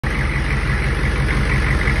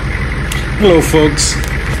Hello folks,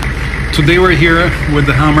 today we're here with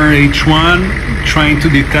the Hammer H1 trying to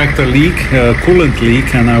detect a leak, a coolant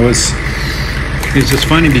leak, and it's just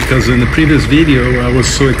funny because in the previous video I was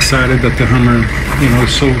so excited that the Hammer, is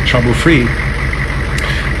so trouble-free.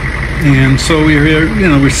 And so we're here,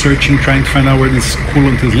 researching, trying to find out where this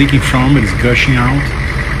coolant is leaking from. It's gushing out.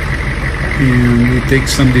 And it takes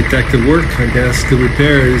some detective work, I guess. The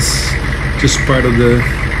repair is just part of the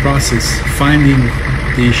process. Finding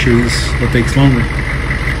the issue is what takes longer.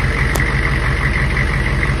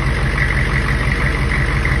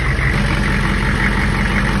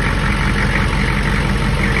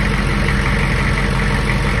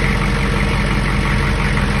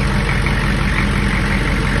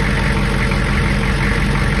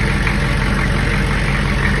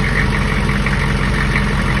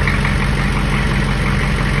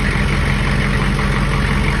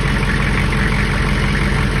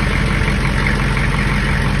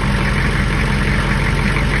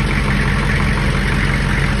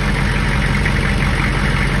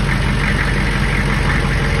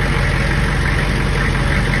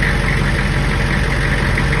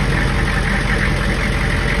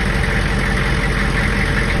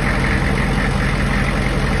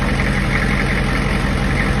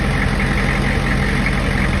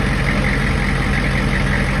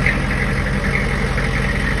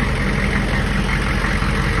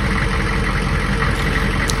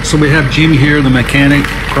 So we have Jim here, the mechanic,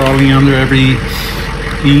 crawling under every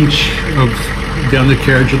inch of the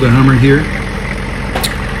undercarriage of the Hammer here,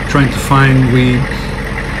 trying to find. We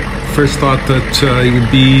first thought that it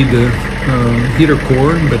would be the heater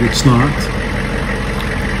core, but it's not.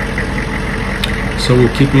 So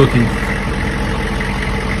we'll keep looking.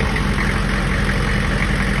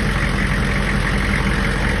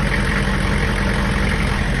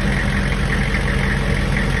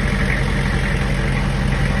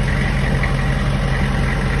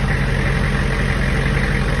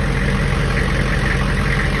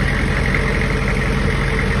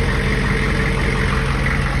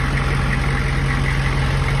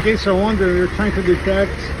 Okay, so I wonder, we're trying to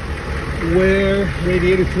detect where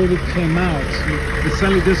radiator fluid came out. It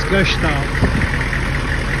suddenly just gushed out.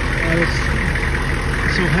 I was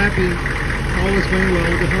so happy, all was going well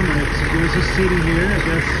with the Hammer. It was just sitting here, I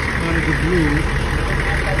guess, out of the blue.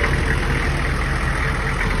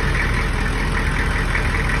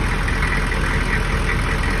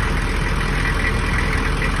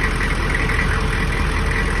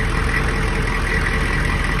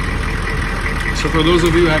 So for those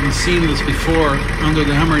of you who haven't seen this before, under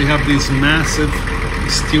the Hammer you have these massive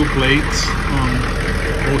steel plates on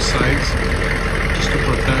both sides, just to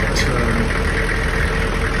protect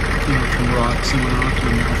from rocks and whatnot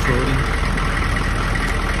when off-roading.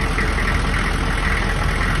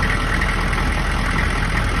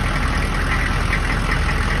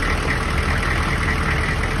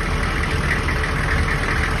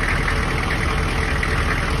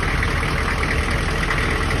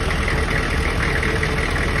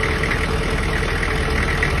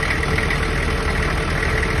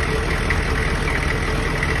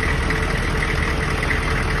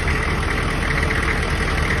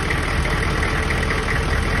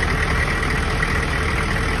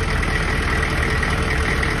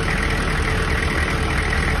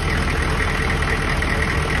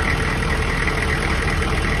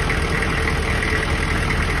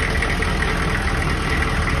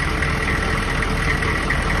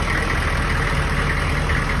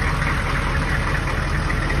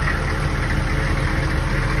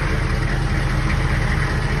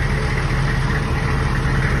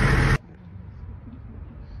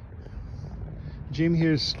 Jim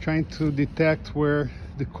here is trying to detect where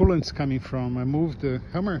the coolant's coming from. I moved the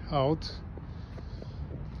Hammer out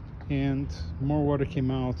and more water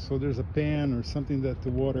came out, so there's a pan or something that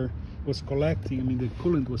the water was collecting. I mean, the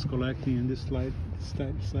coolant was collecting, and this slide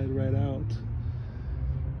right out.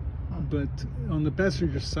 But on the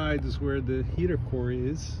passenger side is where the heater core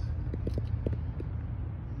is,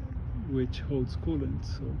 which holds coolant.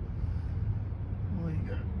 So well, you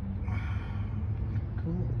got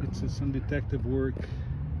cool. It's some detective work.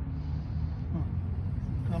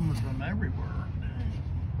 Coming from everywhere.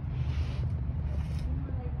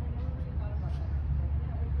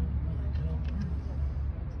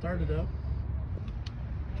 Start it up.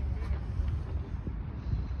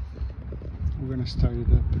 We're gonna start it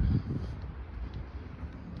up.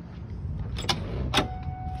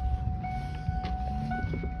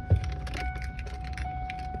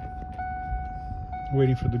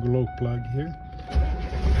 Waiting for the glow plug here.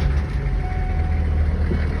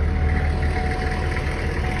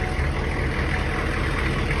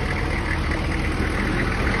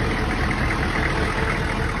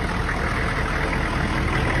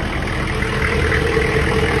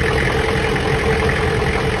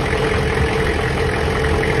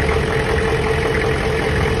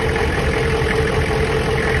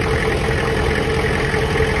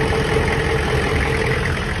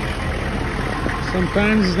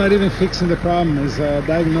 sometimes it's not even fixing the problem, it's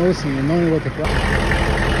diagnosing and knowing what the problem is.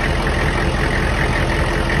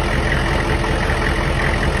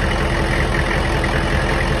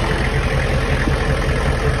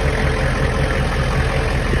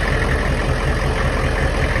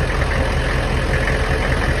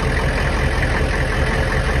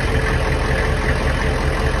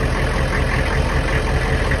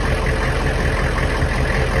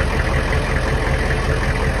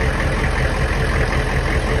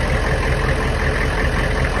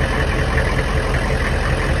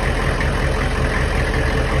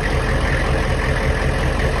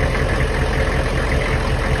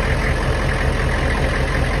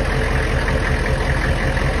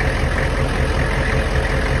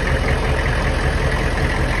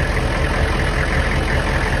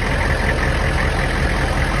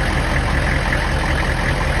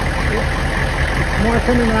 More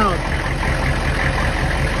coming out.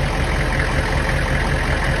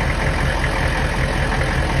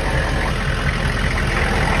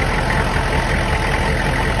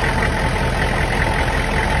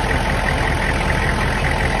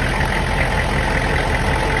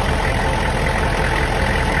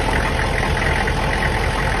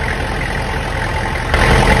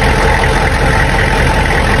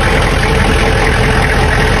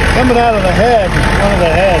 Coming out of the head, one of the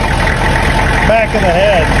heads. Back of the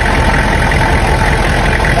head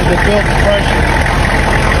and to build the pressure.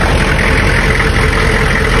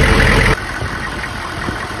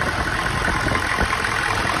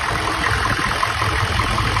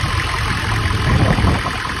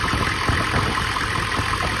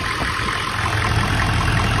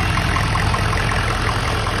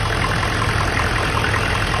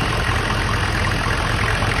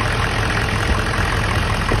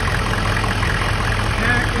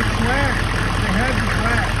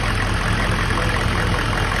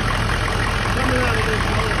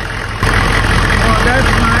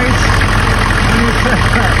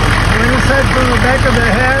 From the back of the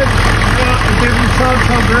head, it didn't sound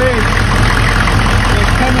so great.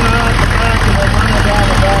 It's coming out the back of the running down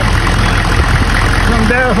the back. From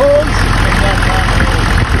their holes?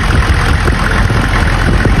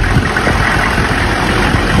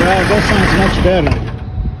 Well, that sounds much better.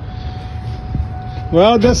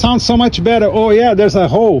 Well, that sounds so much better. Oh yeah, there's a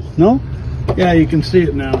hole, no? Yeah, you can see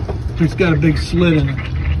it now. It's got a big slit in it.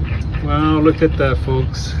 Wow, look at that,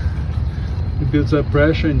 folks. It builds up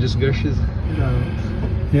pressure and just gushes out.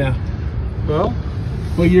 Yeah. Well,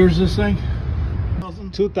 what year is this thing?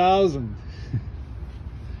 2000.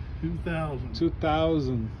 2000.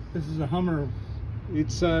 2000. This is a Hummer.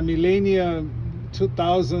 It's millennia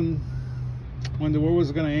 2000, when the war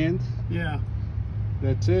was going to end. Yeah.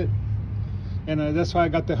 That's it. And that's why I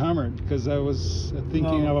got the Hummer, because I was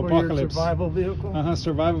thinking of apocalypse. Survival vehicle?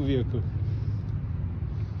 Survival vehicle.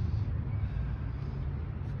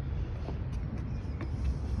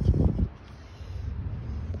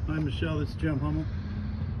 Hi Michelle, this is Jim Hummel.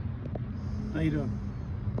 How you doing?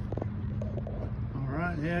 All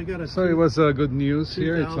right, hey, I got a. So it was good news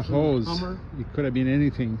here. It's a hose. Hummer. It could have been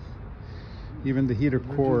anything, even the heater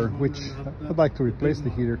core, which I'd like to replace the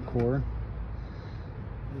heater core.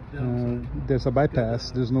 There's a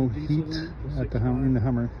bypass. There's no heat at the Hummer, in the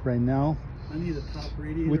Hummer right now, I need a top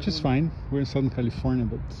radiator, which is fine. We're in Southern California,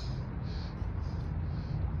 but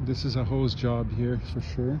this is a hose job here for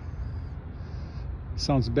sure.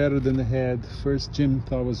 Sounds better than the head. First Jim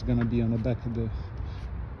thought was gonna be on the back of the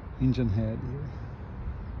engine head here.